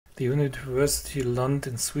The University Lund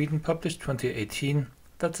in Sweden published 2018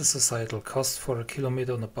 that the societal cost for a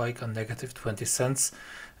kilometer on a bike are negative 20 cents,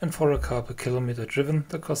 and for a car per kilometer driven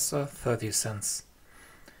the costs are 30 cents.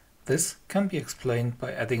 This can be explained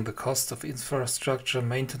by adding the cost of infrastructure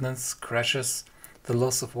maintenance, crashes, the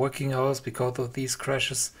loss of working hours because of these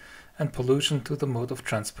crashes, and pollution to the mode of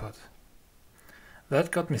transport.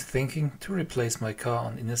 That got me thinking to replace my car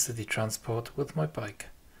on inner-city transport with my bike.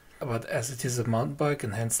 But as it is a mountain bike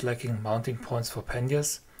and hence lacking mounting points for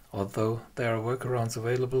panniers, although there are workarounds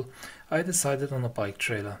available, I decided on a bike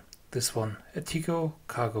trailer. This one, a Tiggo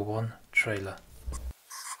Cargo 1 trailer.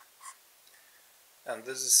 And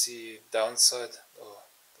this is the downside, or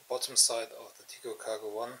the bottom side of the Tiggo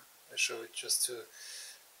Cargo 1. I show it just to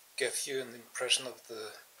give you an impression of the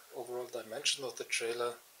overall dimension of the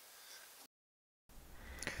trailer.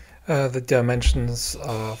 The dimensions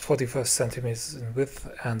are 45 centimeters in width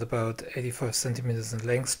and about 85 centimeters in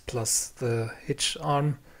length, plus the hitch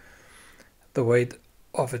arm. The weight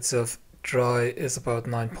of itself dry is about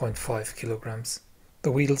 9.5 kilograms.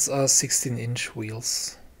 The wheels are 16-inch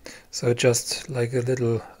wheels, so just like a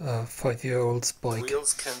little 5-year-old's bike. The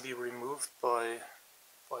wheels can be removed by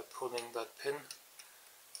pulling that pin,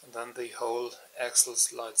 and then the whole axle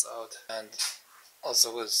slides out. And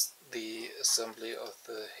also with the assembly of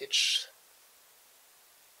the hitch,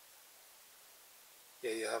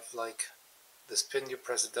 here you have like this pin, you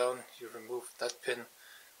press it down, you remove that pin,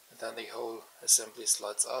 and then the whole assembly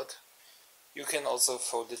slides out. You can also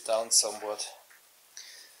fold it down somewhat.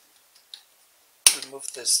 Remove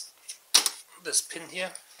this pin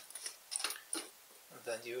here, and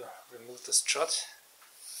then you remove the strut.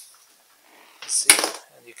 See,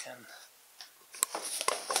 and you can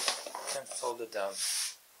fold it down.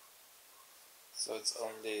 So it's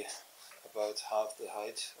only about half the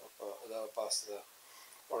height,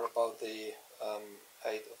 or about the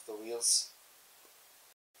height of the wheels.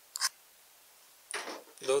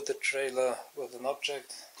 Load the trailer with an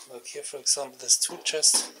object, like here for example this tool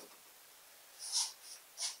chest.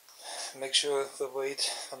 Make sure the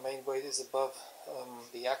main weight is above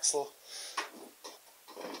the axle.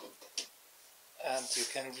 And you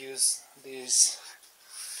can use these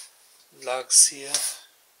lugs here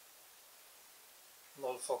on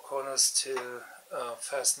all four corners to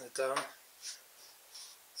fasten it down,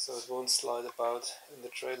 so it won't slide about in the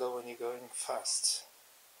trailer when you're going fast.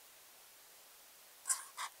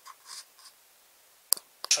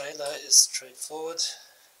 The trailer is straightforward.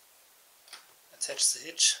 Attach the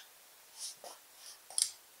hitch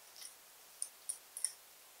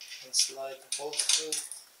and slide the bolt through.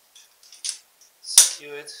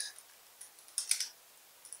 Secure it.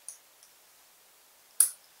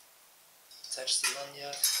 Attach the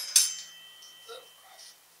lanyard.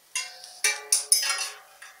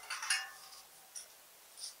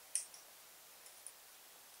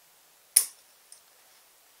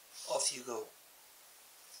 Off you go.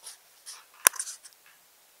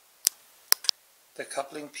 The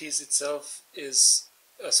coupling piece itself is,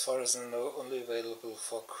 as far as I know, only available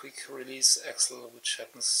for quick release axle, which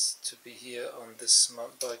happens to be here on this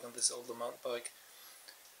mountain bike, on this older mountain bike.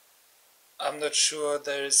 I'm not sure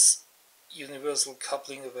there is universal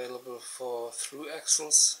coupling available for through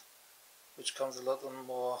axles, which comes a lot on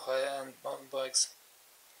more higher-end mountain bikes.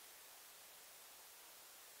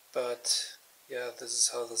 But yeah, this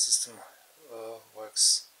is how the system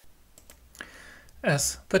works.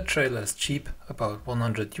 As the trailer is cheap, about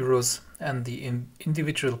 100 euros, and the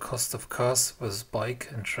individual cost of cars was bike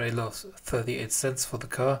and trailer of 38 cents for the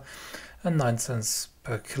car and 9 cents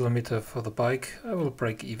per kilometer for the bike, I will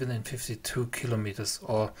break even in 52 kilometers,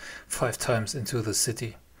 or 5 times into the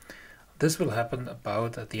city. This will happen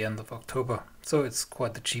about at the end of October, so it's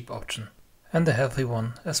quite a cheap option, and a healthy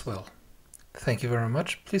one as well. Thank you very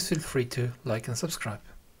much. Please feel free to like and subscribe.